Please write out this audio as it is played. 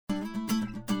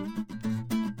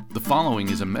following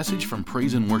is a message from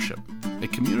Praise and Worship, a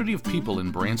community of people in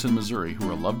Branson, Missouri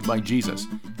who are loved by Jesus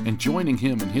and joining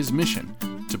Him in His mission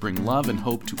to bring love and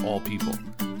hope to all people.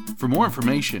 For more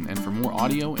information and for more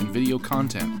audio and video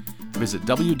content, visit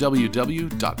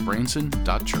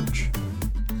www.branson.church.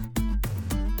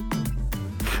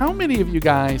 How many of you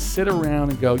guys sit around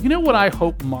and go, you know what I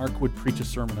hope Mark would preach a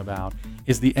sermon about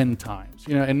is the end times?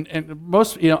 You know, and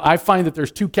most, I find that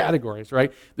there's two categories,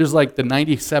 right? There's like the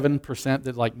 97%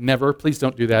 that like never, please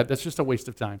don't do that. That's just a waste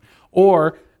of time.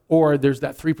 Or there's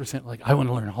that 3% like, I want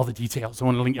to learn all the details. I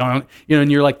want to learn,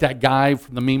 and you're like that guy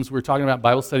from the memes we were talking about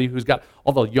Bible study who's got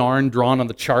all the yarn drawn on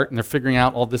the chart and they're figuring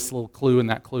out all this little clue and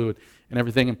that clue and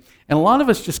everything. And a lot of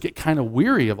us just get kind of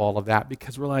weary of all of that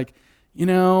because we're like,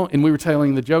 and we were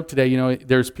telling the joke today,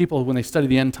 there's people when they study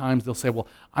the end times, they'll say, well,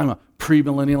 I'm a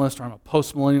premillennialist or I'm a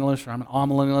postmillennialist or I'm an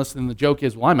amillennialist. And the joke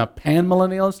is, well, I'm a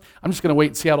panmillennialist. I'm just going to wait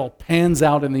and see how it all pans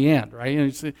out in the end, right?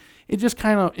 And it just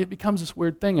kind of, it becomes this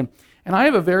weird thing. And I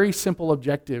have a very simple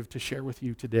objective to share with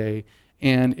you today.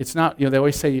 And it's not, they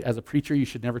always say as a preacher, you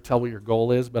should never tell what your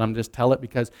goal is, but I'm just tell it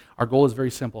because our goal is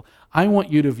very simple. I want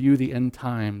you to view the end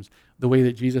times the way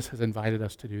that Jesus has invited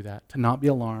us to do that, to not be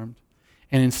alarmed,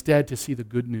 and instead to see the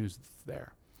good news that's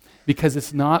there. Because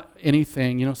it's not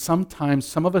anything, sometimes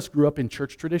some of us grew up in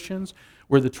church traditions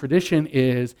where the tradition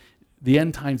is the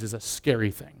end times is a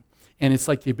scary thing. And it's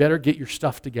like you better get your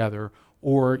stuff together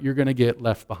or you're going to get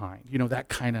left behind. That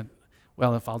kind of,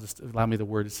 well, if I'll just allow me the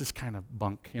word, it's just kind of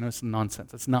bunk. It's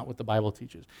nonsense. That's not what the Bible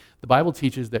teaches. The Bible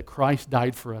teaches that Christ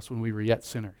died for us when we were yet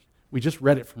sinners. We just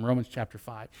read it from Romans chapter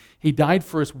 5. He died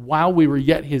for us while we were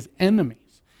yet His enemies.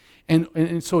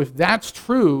 And so if that's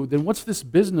true, then what's this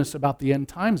business about the end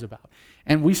times about?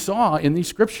 And we saw in these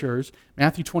scriptures,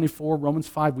 Matthew 24, Romans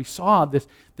 5, we saw this.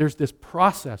 There's this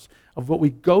process of what we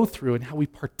go through and how we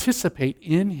participate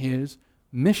in His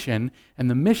mission. And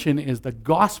the mission is the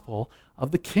gospel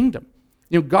of the kingdom.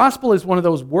 Gospel is one of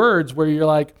those words where you're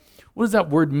like, what does that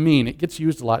word mean? It gets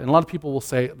used a lot. And a lot of people will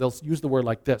say, they'll use the word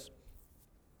like this.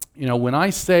 When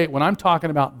I'm talking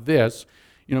about this,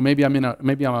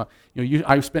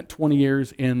 I spent 20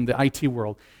 years in the IT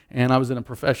world, and I was in a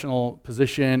professional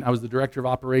position. I was the director of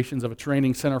operations of a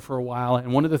training center for a while,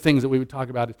 and one of the things that we would talk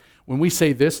about is when we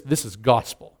say this is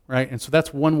gospel, right? And so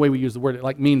that's one way we use the word.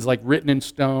 It means written in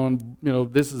stone,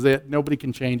 this is it, nobody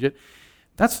can change it.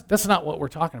 That's not what we're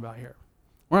talking about here.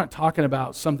 We're not talking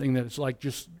about something that's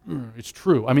it's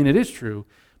true. I mean, it is true,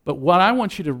 but what I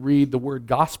want you to read, the word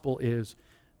gospel is,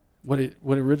 what it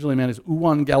originally meant is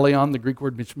euangelion, the Greek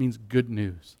word which means good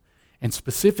news. And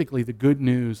specifically the good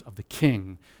news of the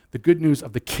King, the good news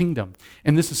of the kingdom.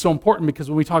 And this is so important because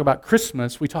when we talk about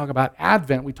Christmas, we talk about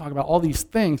Advent, we talk about all these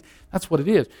things. That's what it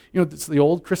is. It's the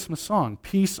old Christmas song,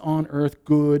 peace on earth,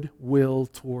 good will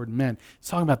toward men. It's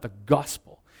talking about the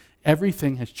gospel.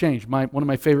 Everything has changed. One of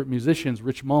my favorite musicians,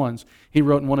 Rich Mullins, he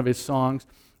wrote in one of his songs,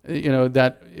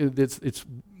 that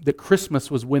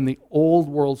Christmas was when the old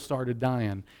world started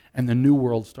dying and the new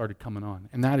world started coming on.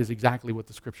 And that is exactly what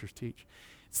the scriptures teach.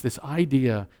 It's this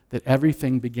idea that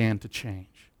everything began to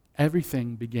change.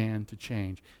 Everything began to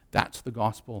change. That's the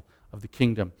gospel of the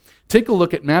kingdom. Take a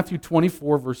look at Matthew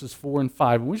 24, verses 4 and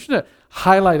 5. And we should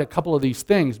highlight a couple of these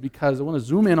things because I want to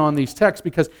zoom in on these texts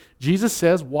because Jesus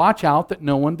says, watch out that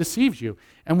no one deceives you.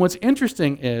 And what's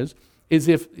interesting is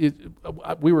if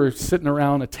we were sitting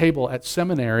around a table at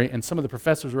seminary and some of the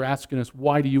professors were asking us,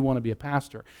 why do you want to be a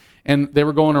pastor? And they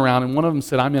were going around and one of them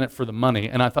said, I'm in it for the money.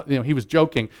 And I thought, he was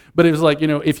joking. But it was like,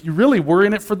 if you really were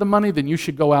in it for the money, then you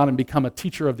should go out and become a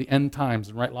teacher of the end times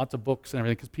and write lots of books and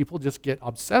everything because people just get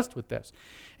obsessed with this.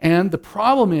 And the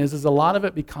problem is a lot of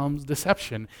it becomes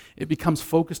deception. It becomes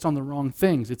focused on the wrong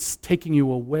things. It's taking you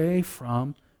away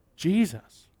from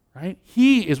Jesus, right?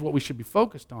 He is what we should be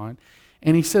focused on.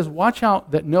 And he says, watch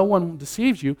out that no one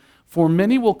deceives you, for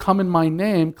many will come in my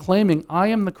name, claiming I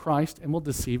am the Christ, and will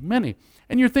deceive many.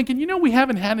 And you're thinking, we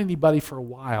haven't had anybody for a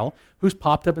while who's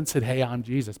popped up and said, hey, I'm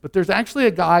Jesus. But there's actually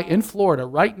a guy in Florida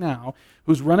right now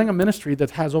who's running a ministry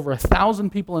that has over 1,000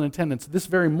 people in attendance this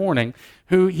very morning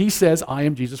who he says, I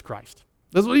am Jesus Christ.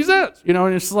 That's what he says.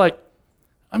 And it's like,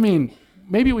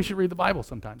 maybe we should read the Bible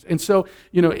sometimes. And so,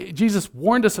 Jesus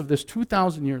warned us of this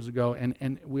 2,000 years ago,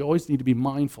 and we always need to be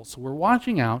mindful. So we're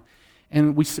watching out,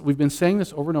 and we've been saying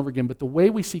this over and over again, but the way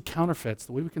we see counterfeits,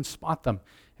 the way we can spot them,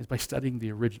 is by studying the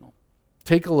original.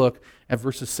 Take a look at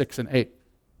verses 6 and 8.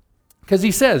 Because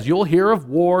he says, you'll hear of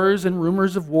wars and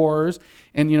rumors of wars,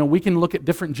 and we can look at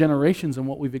different generations and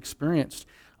what we've experienced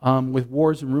with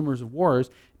wars and rumors of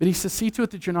wars. But he says, see to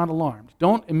it that you're not alarmed.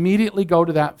 Don't immediately go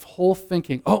to that whole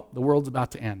thinking, oh, the world's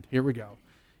about to end. Here we go.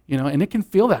 and it can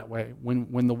feel that way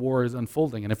when the war is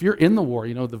unfolding. And if you're in the war,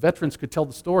 the veterans could tell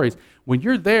the stories. When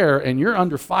you're there and you're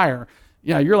under fire,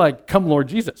 you're like, come Lord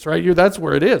Jesus, right? That's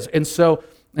where it is. And so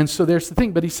there's the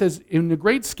thing. But he says, in the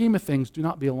great scheme of things, do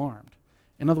not be alarmed.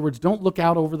 In other words, don't look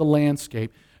out over the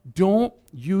landscape. Don't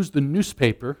use the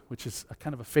newspaper, which is a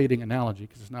kind of a fading analogy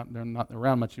because they're not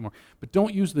around much anymore. But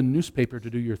don't use the newspaper to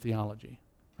do your theology,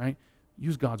 right?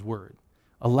 Use God's word.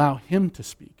 Allow him to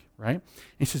speak, right? And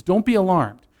he says, don't be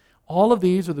alarmed. All of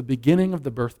these are the beginning of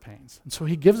the birth pains. And so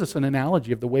he gives us an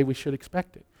analogy of the way we should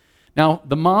expect it. Now,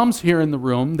 the moms here in the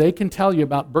room, they can tell you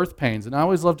about birth pains. And I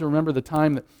always love to remember the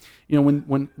time that,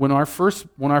 when our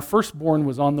firstborn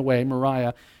was on the way,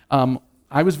 Mariah,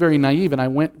 I was very naive, and I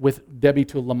went with Debbie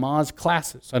to Lamaze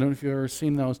classes. I don't know if you've ever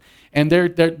seen those. And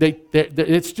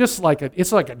it's just like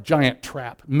a giant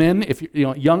trap. Men, if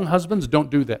young husbands, don't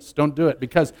do this. Don't do it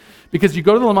because you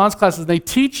go to the Lamaze classes, and they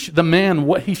teach the man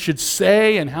what he should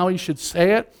say and how he should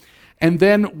say it. And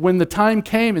then when the time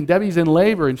came, and Debbie's in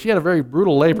labor, and she had a very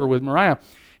brutal labor with Mariah,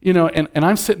 and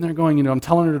I'm sitting there going, I'm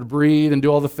telling her to breathe and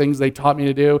do all the things they taught me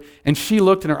to do. And she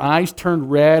looked and her eyes turned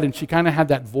red and she kind of had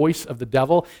that voice of the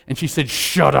devil. And she said,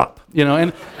 shut up,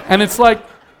 and it's like,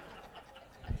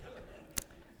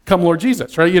 come Lord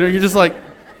Jesus, right? You're just like,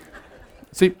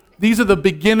 see, these are the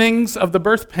beginnings of the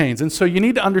birth pains. And so you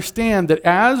need to understand that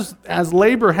as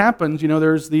labor happens,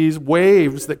 there's these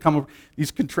waves that come, these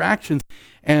contractions,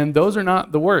 and those are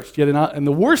not the worst. And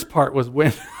the worst part was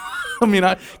when...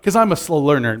 because I'm a slow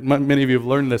learner. Many of you have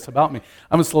learned this about me.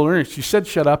 I'm a slow learner. She said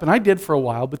shut up, and I did for a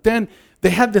while, but then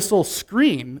they had this little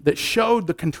screen that showed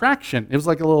the contraction. It was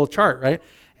like a little chart, right?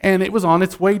 And it was on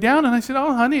its way down, and I said,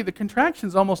 oh, honey, the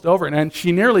contraction's almost over. And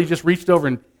she nearly just reached over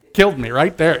and killed me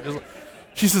right there.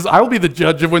 She says, I will be the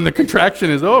judge of when the contraction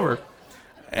is over.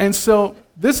 And so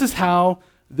this is how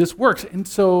this works. And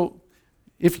so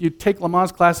if you take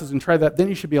Lamaze classes and try that, then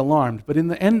you should be alarmed. But in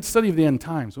the study of the end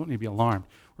times, we don't need to be alarmed.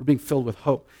 We're being filled with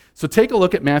hope. So take a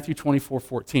look at Matthew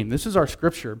 24:14. This is our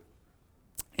scripture.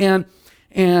 And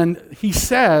he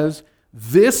says,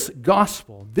 this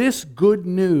gospel, this good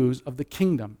news of the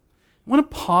kingdom. I want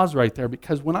to pause right there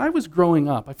because when I was growing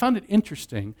up, I found it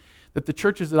interesting that the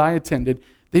churches that I attended,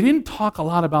 they didn't talk a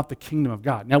lot about the kingdom of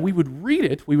God. Now, we would read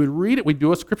it, we'd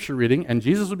do a scripture reading, and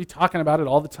Jesus would be talking about it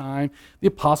all the time. The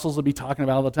apostles would be talking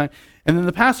about it all the time. And then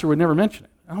the pastor would never mention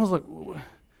it. And I was like,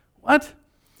 what?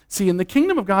 See, and the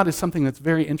kingdom of God is something that's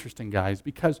very interesting, guys,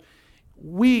 because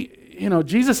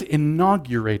Jesus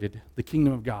inaugurated the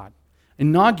kingdom of God.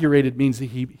 Inaugurated means that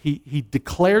he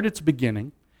declared its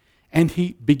beginning, and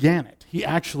he began it. He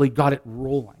actually got it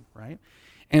rolling, right?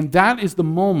 And that is the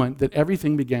moment that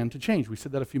everything began to change. We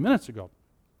said that a few minutes ago.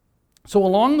 So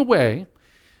along the way,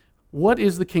 what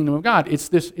is the kingdom of God? It's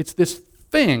this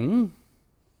thing.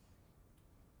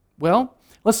 Well,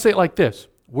 let's say it like this.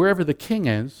 Wherever the king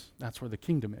is, that's where the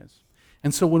kingdom is.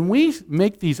 And so when we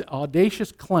make these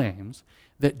audacious claims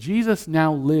that Jesus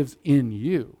now lives in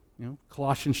you,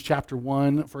 Colossians chapter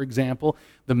 1, for example,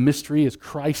 the mystery is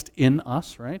Christ in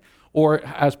us, right? Or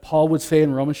as Paul would say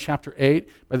in Romans chapter 8,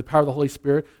 by the power of the Holy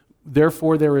Spirit,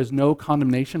 therefore there is no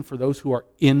condemnation for those who are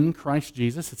in Christ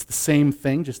Jesus. It's the same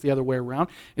thing, just the other way around.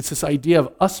 It's this idea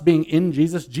of us being in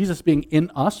Jesus, Jesus being in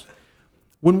us.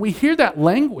 When we hear that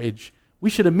language, we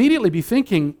should immediately be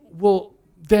thinking, well,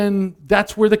 then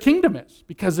that's where the kingdom is.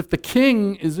 Because if the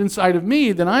king is inside of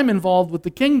me, then I'm involved with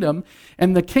the kingdom.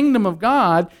 And the kingdom of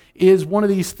God is one of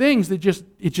these things that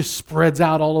just spreads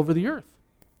out all over the earth.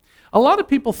 A lot of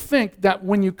people think that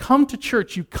when you come to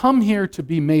church, you come here to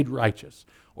be made righteous.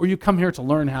 Or you come here to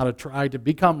learn how to try to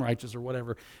become righteous or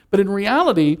whatever. But in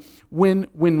reality, when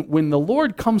the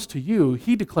Lord comes to you,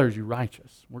 he declares you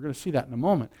righteous. We're going to see that in a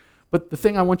moment. But the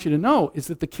thing I want you to know is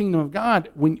that the kingdom of God,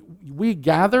 when we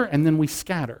gather and then we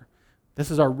scatter. This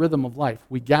is our rhythm of life.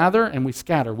 We gather and we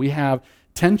scatter. We have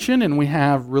tension and we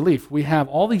have relief. We have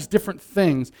all these different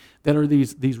things that are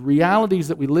these realities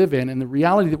that we live in. And the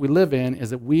reality that we live in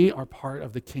is that we are part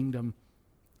of the kingdom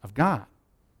of God.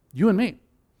 You and me.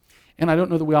 And I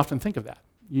don't know that we often think of that.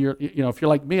 If you're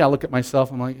like me, I look at myself,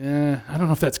 I'm like, I don't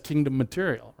know if that's kingdom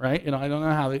material, right? I don't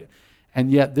know how and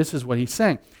yet this is what he's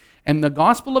saying. And the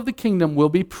gospel of the kingdom will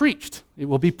be preached. It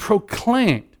will be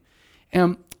proclaimed.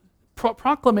 And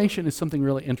proclamation is something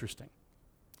really interesting.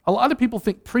 A lot of people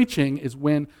think preaching is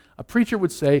when a preacher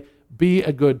would say, be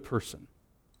a good person.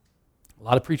 A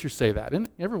lot of preachers say that. And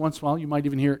every once in a while, you might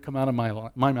even hear it come out of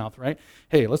my mouth, right?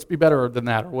 Hey, let's be better than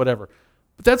that or whatever.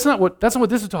 But that's not what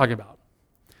this is talking about.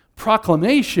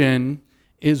 Proclamation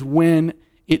is when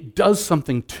it does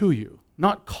something to you.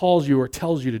 Not calls you or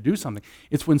tells you to do something.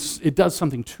 It's when it does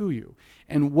something to you.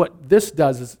 And what this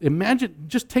does is, imagine,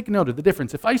 just take note of the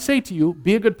difference. If I say to you,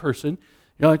 be a good person,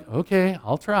 you're like, okay,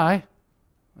 I'll try.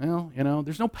 Well,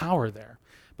 there's no power there.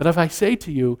 But if I say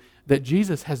to you that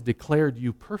Jesus has declared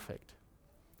you perfect,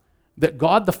 that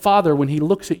God the Father, when he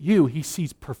looks at you, he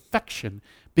sees perfection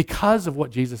because of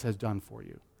what Jesus has done for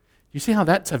you. You see how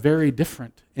that's a very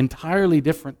different, entirely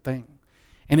different thing.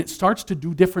 And it starts to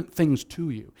do different things to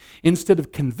you. Instead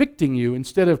of convicting you,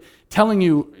 instead of telling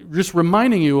you, just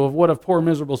reminding you of what a poor,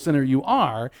 miserable sinner you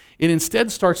are, it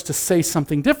instead starts to say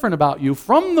something different about you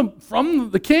from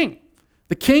the king.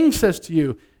 The king says to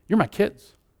you, you're my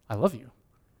kids. I love you.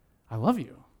 I love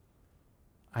you.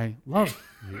 I love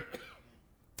you.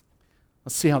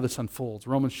 Let's see how this unfolds.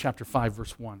 Romans chapter 5,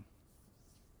 verse 1.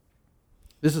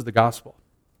 This is the gospel.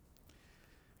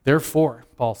 Therefore,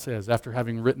 Paul says, after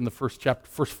having written the first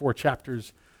 4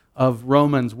 chapters of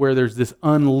Romans, where there's this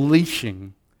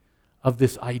unleashing of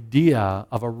this idea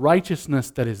of a righteousness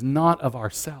that is not of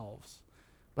ourselves,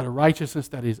 but a righteousness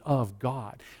that is of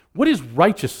God. What does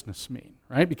righteousness mean,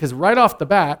 right? Because right off the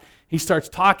bat, he starts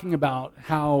talking about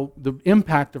how the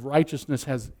impact of righteousness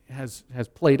has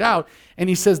played out, and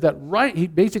he says that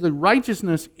basically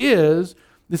righteousness is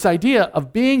this idea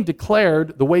of being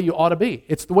declared the way you ought to be.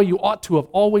 It's the way you ought to have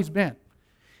always been.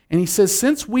 And he says,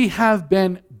 since we have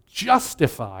been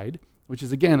justified, which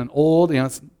is again an old,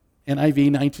 it's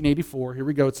NIV 1984, here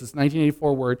we go, it's this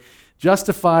 1984 word.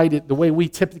 Justified, the way we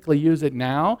typically use it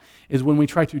now is when we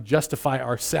try to justify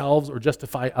ourselves or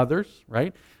justify others,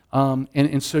 right?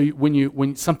 And so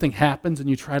when something happens and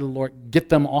you try to get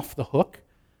them off the hook,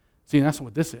 see, that's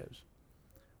what this is.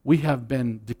 We have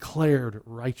been declared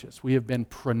righteous. We have been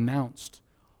pronounced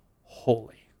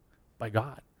holy by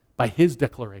God, by his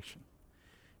declaration.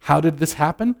 How did this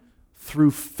happen? Through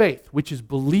faith, which is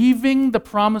believing the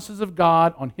promises of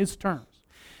God on his terms.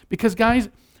 Because, guys,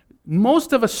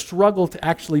 most of us struggle to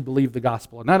actually believe the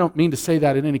gospel. And I don't mean to say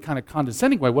that in any kind of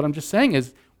condescending way. What I'm just saying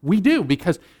is we do,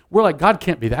 because we're like, God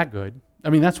can't be that good. I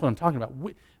mean, that's what I'm talking about.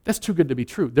 That's too good to be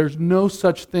true. There's no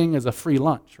such thing as a free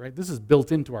lunch, right? This is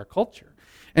built into our culture.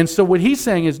 And so what he's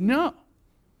saying is, no,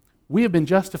 we have been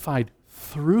justified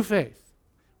through faith.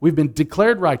 We've been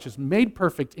declared righteous, made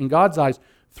perfect in God's eyes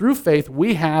through faith.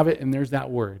 We have it, and there's that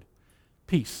word,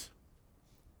 peace.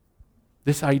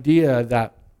 This idea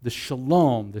that the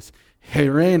shalom, this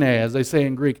heirene, as they say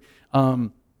in Greek. I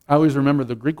always remember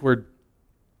the Greek word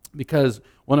because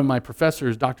one of my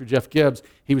professors, Dr. Jeff Gibbs,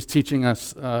 he was teaching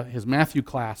us his Matthew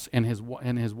class, and his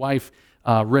wife,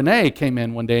 Renee, came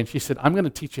in one day, and she said, I'm going to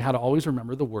teach you how to always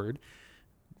remember the word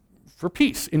for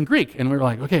peace in Greek. And we were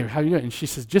like, okay, how are you doing? And she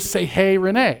says, just say, hey,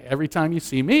 Renee, every time you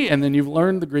see me, and then you've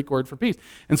learned the Greek word for peace.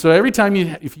 And so every time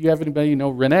if you have anybody you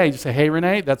know Renee, just say, hey,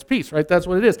 Renee, that's peace, right? That's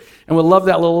what it is. And we love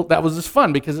that was just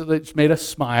fun because it made us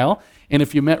smile. And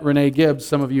if you met Renee Gibbs,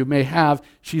 some of you may have,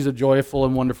 she's a joyful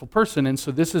and wonderful person. And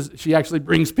so she actually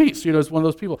brings peace. It's one of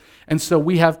those people. And so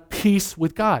we have peace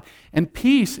with God. And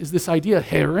peace is this idea,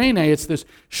 heirene, it's this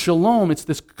shalom, it's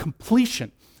this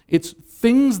completion. It's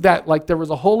things that, like there was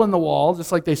a hole in the wall,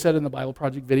 just like they said in the Bible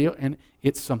Project video, and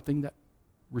it's something that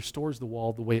restores the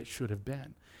wall the way it should have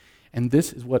been. And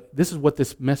this is what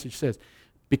this message says.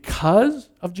 Because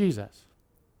of Jesus,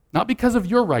 not because of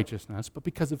your righteousness, but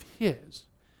because of his,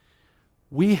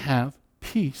 we have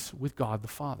peace with God the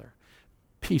Father.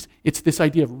 Peace. It's this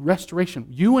idea of restoration.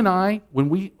 You and I,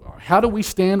 how do we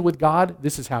stand with God?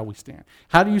 This is how we stand.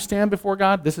 How do you stand before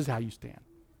God? This is how you stand.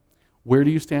 Where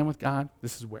do you stand with God?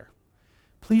 This is where.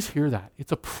 Please hear that.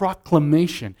 It's a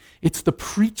proclamation. It's the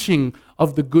preaching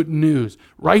of the good news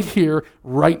right here,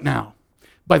 right now.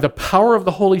 By the power of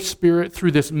the Holy Spirit,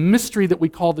 through this mystery that we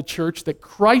call the church, that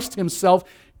Christ himself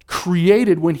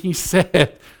created when he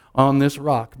said, on this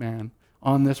rock, man,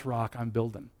 on this rock I'm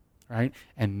building, right?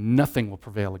 And nothing will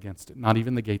prevail against it, not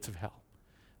even the gates of hell.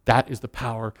 That is the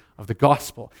power of the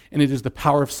gospel. And it is the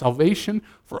power of salvation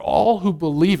for all who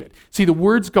believe it. See, the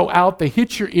words go out, they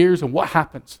hit your ears, and what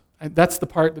happens? And that's the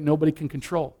part that nobody can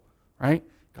control, right?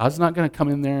 God's not going to come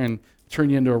in there and turn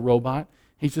you into a robot.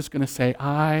 He's just going to say,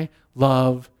 I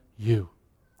love you.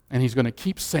 And he's going to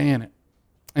keep saying it.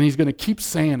 And he's going to keep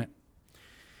saying it.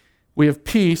 We have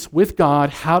peace with God.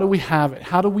 How do we have it?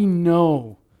 How do we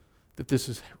know that this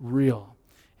is real?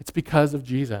 It's because of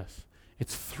Jesus.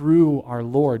 It's through our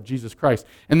Lord, Jesus Christ.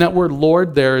 And that word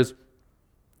Lord there is,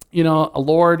 a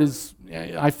Lord is,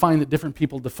 I find that different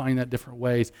people define that different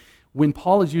ways. When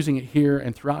Paul is using it here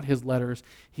and throughout his letters,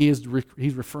 he's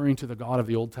referring to the God of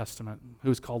the Old Testament, who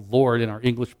is called Lord in our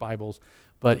English Bibles,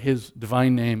 but his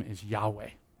divine name is Yahweh,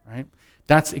 right?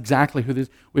 That's exactly who this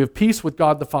is. We have peace with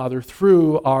God the Father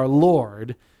through our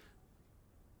Lord,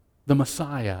 the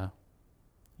Messiah,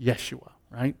 Yeshua.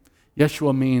 right?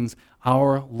 Yeshua means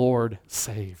our Lord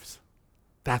saves.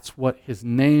 That's what his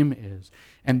name is.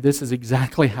 And this is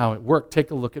exactly how it worked.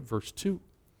 Take a look at verse 2.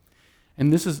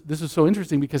 And this is so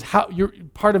interesting because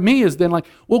part of me is then like,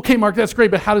 okay, Mark, that's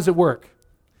great, but how does it work?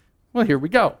 Well, here we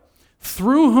go.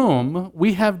 Through whom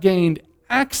we have gained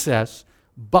access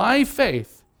by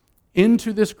faith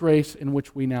into this grace in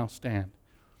which we now stand.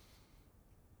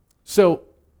 So,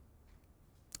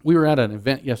 we were at an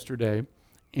event yesterday,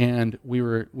 and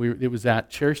it was at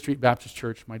Cherry Street Baptist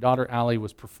Church. My daughter Allie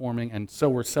was performing, and so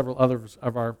were several others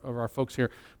of our folks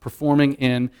here performing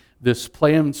in this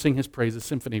Play and Sing His Praises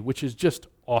symphony, which is just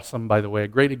awesome, by the way. A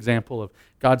great example of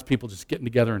God's people just getting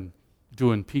together and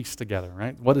doing peace together,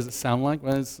 right? What does it sound like?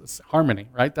 Well, it's harmony,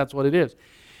 right? That's what it is.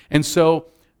 And so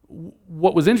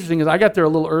what was interesting is I got there a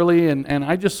little early, and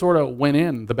I just sort of went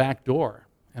in the back door,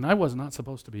 and I was not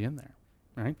supposed to be in there.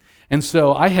 Right? And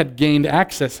so I had gained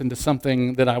access into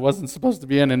something that I wasn't supposed to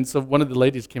be in. And so one of the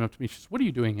ladies came up to me. She said, "What are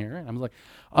you doing here?" And I was like,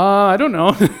 I don't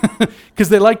know. Because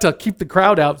they like to keep the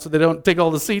crowd out so they don't take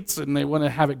all the seats, and they want to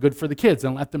have it good for the kids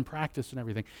and let them practice and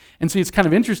everything. And see, it's kind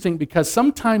of interesting because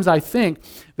sometimes I think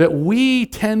that we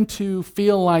tend to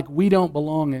feel like we don't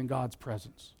belong in God's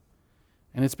presence.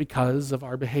 And it's because of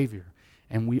our behavior.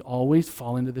 And we always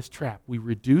fall into this trap. We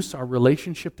reduce our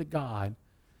relationship to God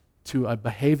to a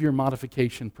behavior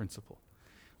modification principle.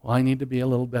 Well, I need to be a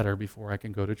little better before I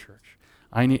can go to church.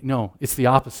 No, it's the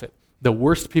opposite. The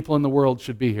worst people in the world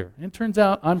should be here. And it turns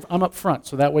out I'm up front,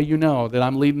 so that way you know that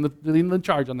I'm leading the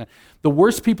charge on that. The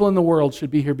worst people in the world should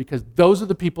be here because those are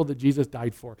the people that Jesus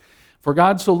died for. For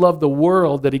God so loved the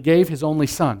world that he gave his only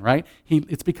son, right?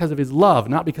 It's because of his love,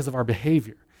 not because of our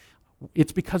behavior.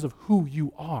 It's because of who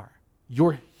you are.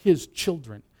 You're his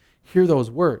children. Hear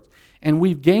those words. And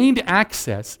we've gained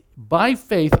access by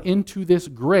faith into this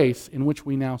grace in which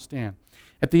we now stand.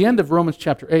 At the end of Romans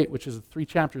chapter 8, which is 3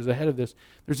 chapters ahead of this,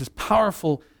 there's this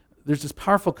powerful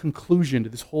conclusion to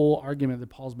this whole argument that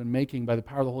Paul's been making by the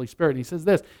power of the Holy Spirit. And he says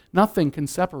this: nothing can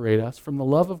separate us from the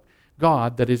love of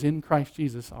God that is in Christ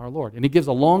Jesus our Lord. And he gives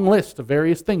a long list of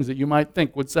various things that you might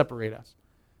think would separate us.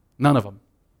 None of them.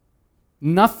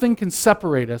 Nothing can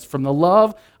separate us from the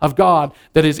love of God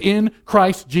that is in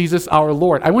Christ Jesus our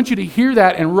Lord. I want you to hear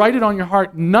that and write it on your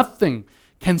heart. Nothing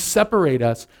can separate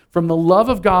us from the love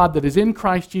of God that is in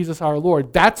Christ Jesus our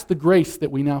Lord. That's the grace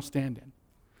that we now stand in.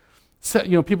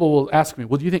 So, people will ask me,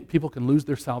 well, do you think people can lose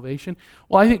their salvation?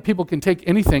 Well, I think people can take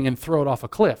anything and throw it off a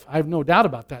cliff. I have no doubt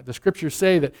about that. The scriptures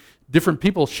say that different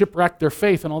people shipwreck their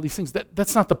faith and all these things.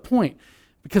 That's not the point.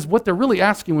 Because what they're really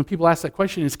asking when people ask that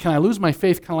question is, can I lose my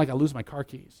faith kind of like I lose my car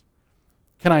keys?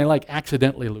 Can I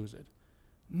accidentally lose it?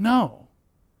 No.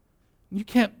 You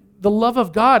can't. The love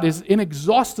of God is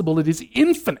inexhaustible. It is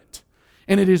infinite.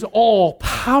 And it is all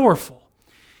powerful.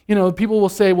 People will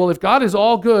say, well, if God is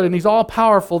all good and he's all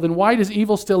powerful, then why does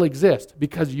evil still exist?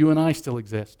 Because you and I still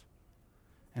exist.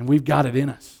 And we've got it in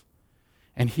us.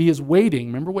 And he is waiting.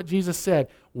 Remember what Jesus said.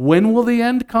 When will the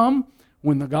end come?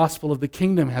 When the gospel of the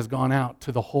kingdom has gone out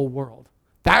to the whole world.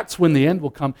 That's when the end will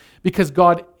come, because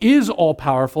God is all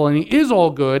powerful and he is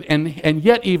all good, and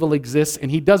yet evil exists,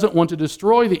 and he doesn't want to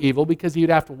destroy the evil because he'd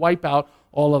have to wipe out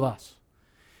all of us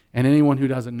and anyone who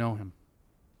doesn't know him.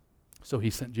 So he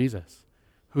sent Jesus,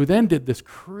 who then did this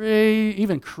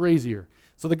even crazier.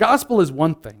 So the gospel is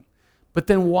one thing, but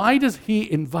then why does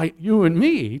he invite you and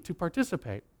me to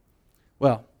participate?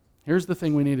 Well, here's the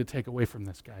thing we need to take away from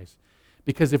this, guys.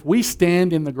 Because if we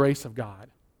stand in the grace of God,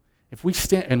 if we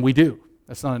stand, and we do,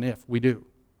 that's not an if, we do.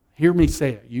 Hear me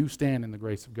say it, you stand in the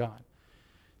grace of God.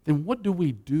 Then what do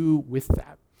we do with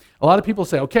that? A lot of people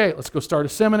say, okay, let's go start a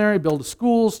seminary, build a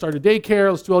school, start a daycare,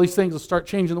 let's do all these things, let's start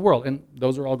changing the world. And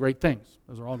those are all great things.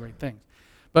 Those are all great things.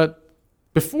 But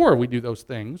before we do those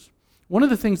things, one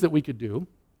of the things that we could do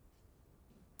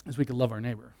is we could love our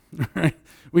neighbor. Right?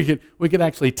 We could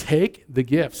actually take the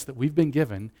gifts that we've been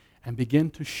given and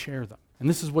begin to share them. And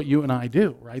this is what you and I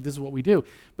do, right? This is what we do.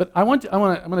 But I'm going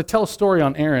to tell a story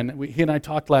on Aaron. He and I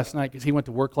talked last night because he went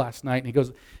to work last night, and he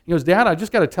goes, Dad, I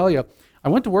just got to tell you, I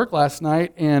went to work last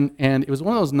night, and it was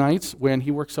one of those nights when he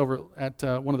works over at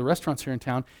one of the restaurants here in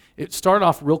town. It started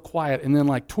off real quiet, and then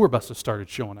tour buses started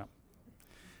showing up.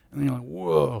 And you're like,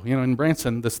 whoa, in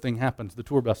Branson, this thing happens. The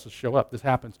tour buses show up. This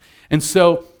happens. And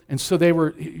so they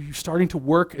were starting to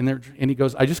work, and he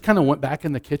goes, I just kind of went back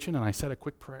in the kitchen, and I said a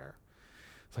quick prayer.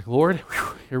 It's like, Lord,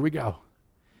 whew, here we go.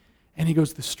 And he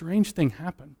goes, the strange thing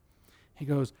happened. He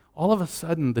goes, all of a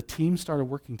sudden, the team started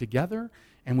working together,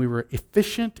 and we were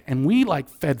efficient, and we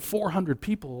fed 400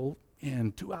 people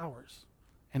in 2 hours.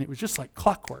 And it was just like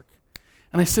clockwork.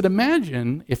 And I said,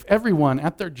 imagine if everyone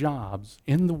at their jobs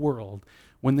in the world,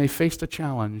 when they faced a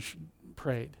challenge,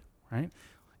 prayed, right,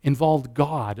 involved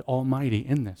God Almighty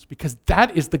in this, because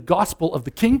that is the gospel of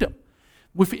the kingdom.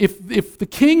 If the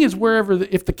king is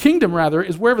if the kingdom rather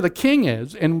is wherever the king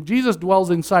is, and Jesus dwells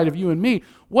inside of you and me,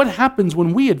 what happens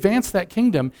when we advance that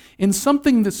kingdom in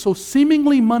something that's so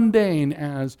seemingly mundane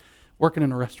as working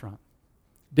in a restaurant,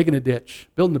 digging a ditch,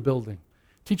 building a building,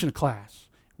 teaching a class,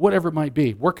 whatever it might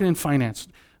be, working in finance,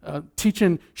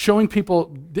 teaching, showing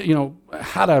people,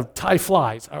 how to tie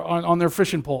flies on their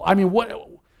fishing pole. I mean,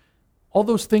 all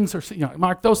those things are,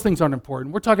 Mark, those things aren't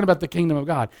important. We're talking about the kingdom of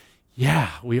God. Yeah,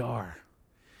 we are.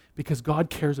 Because God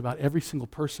cares about every single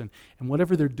person and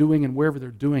whatever they're doing and wherever they're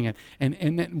doing it.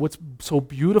 And then what's so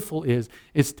beautiful is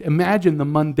to imagine the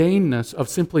mundaneness of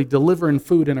simply delivering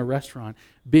food in a restaurant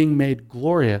being made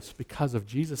glorious because of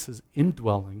Jesus'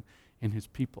 indwelling in his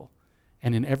people.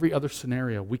 And in every other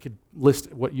scenario, we could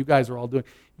list what you guys are all doing.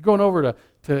 You're going over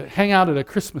to hang out at a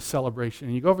Christmas celebration,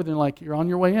 and you go over there and you're on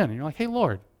your way in, and you're like, hey,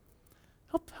 Lord,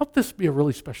 help this be a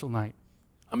really special night.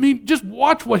 I mean, just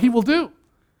watch what he will do.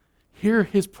 Hear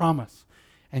his promise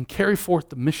and carry forth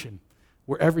the mission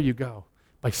wherever you go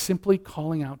by simply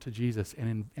calling out to Jesus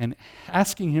and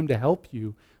asking him to help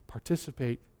you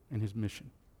participate in his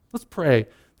mission. Let's pray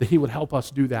that he would help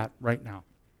us do that right now.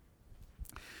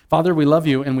 Father, we love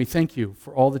you and we thank you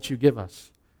for all that you give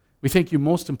us. We thank you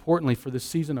most importantly for this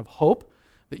season of hope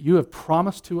that you have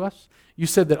promised to us. You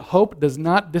said that hope does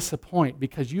not disappoint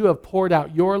because you have poured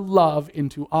out your love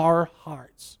into our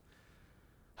hearts.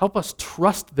 Help us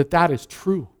trust that that is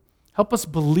true. Help us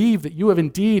believe that you have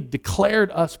indeed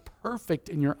declared us perfect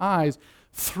in your eyes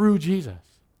through Jesus.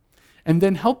 And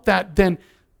then help that then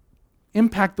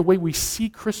impact the way we see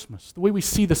Christmas, the way we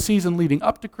see the season leading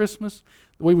up to Christmas,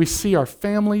 the way we see our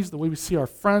families, the way we see our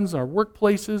friends, our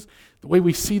workplaces, the way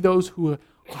we see those who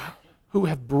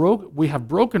have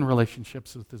broken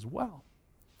relationships with as well.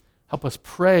 Help us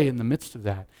pray in the midst of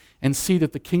that and see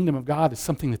that the kingdom of God is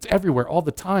something that's everywhere all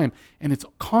the time, and it's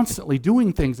constantly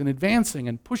doing things and advancing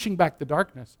and pushing back the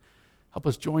darkness. Help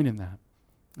us join in that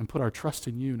and put our trust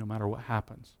in you no matter what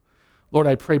happens. Lord,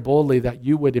 I pray boldly that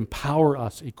you would empower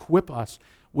us, equip us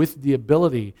with the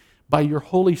ability by your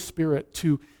Holy Spirit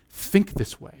to think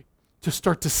this way, to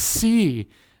start to see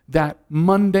that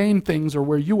mundane things are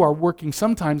where you are working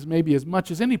sometimes maybe as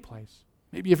much as any place,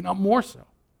 maybe if not more so.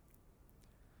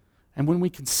 And when we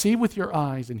can see with your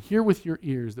eyes and hear with your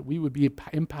ears, that we would be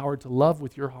empowered to love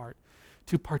with your heart,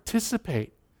 to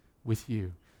participate with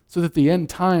you, so that the end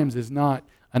times is not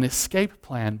an escape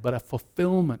plan, but a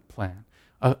fulfillment plan,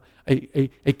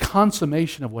 a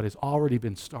consummation of what has already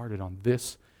been started on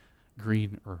this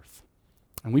green earth.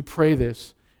 And we pray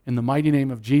this in the mighty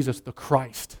name of Jesus the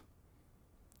Christ,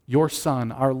 your Son,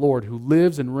 our Lord, who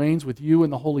lives and reigns with you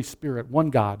in the Holy Spirit, one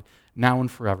God, now and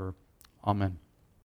forever. Amen.